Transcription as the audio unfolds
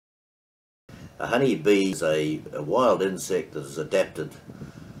A honeybee is a wild insect that is adapted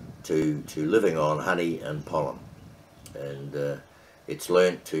to living on honey and pollen, and it's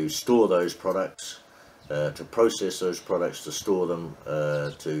learnt to store those products, to process those products, to store them,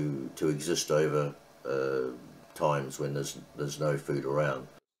 to exist over times when there's no food around.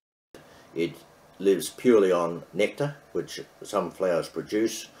 It lives purely on nectar, which some flowers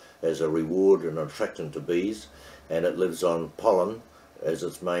produce as a reward and attraction to bees, and it lives on pollen as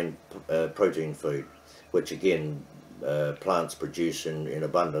its main protein food, which again plants produce in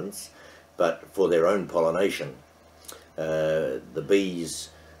abundance, but for their own pollination. The bees'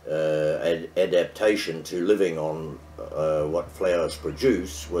 adaptation to living on what flowers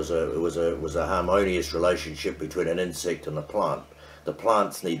produce was a harmonious relationship between an insect and a plant. The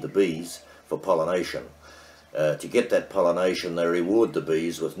plants need the bees for pollination. To get that pollination, they reward the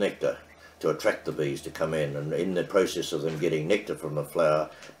bees with nectar to attract the bees to come in, and in the process of them getting nectar from the flower,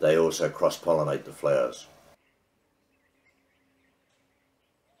 they also cross-pollinate the flowers.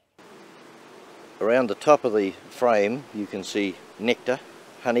 Around the top of the frame you can see nectar,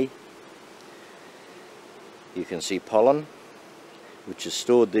 honey. You can see pollen, which is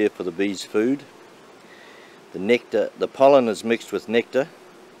stored there for the bees' food. The pollen is mixed with nectar,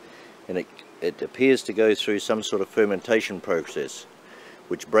 and it appears to go through some sort of fermentation process,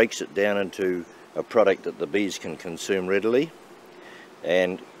 which breaks it down into a product that the bees can consume readily,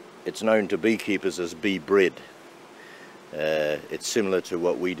 and it's known to beekeepers as bee bread. It's similar to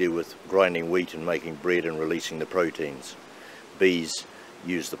what we do with grinding wheat and making bread and releasing the proteins. Bees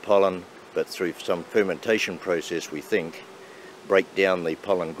use the pollen, but through some fermentation process, we think, break down the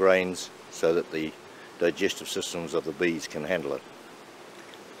pollen grains so that the digestive systems of the bees can handle it.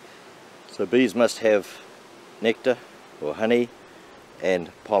 So bees must have nectar or honey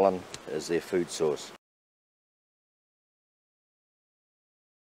and pollen as their food source.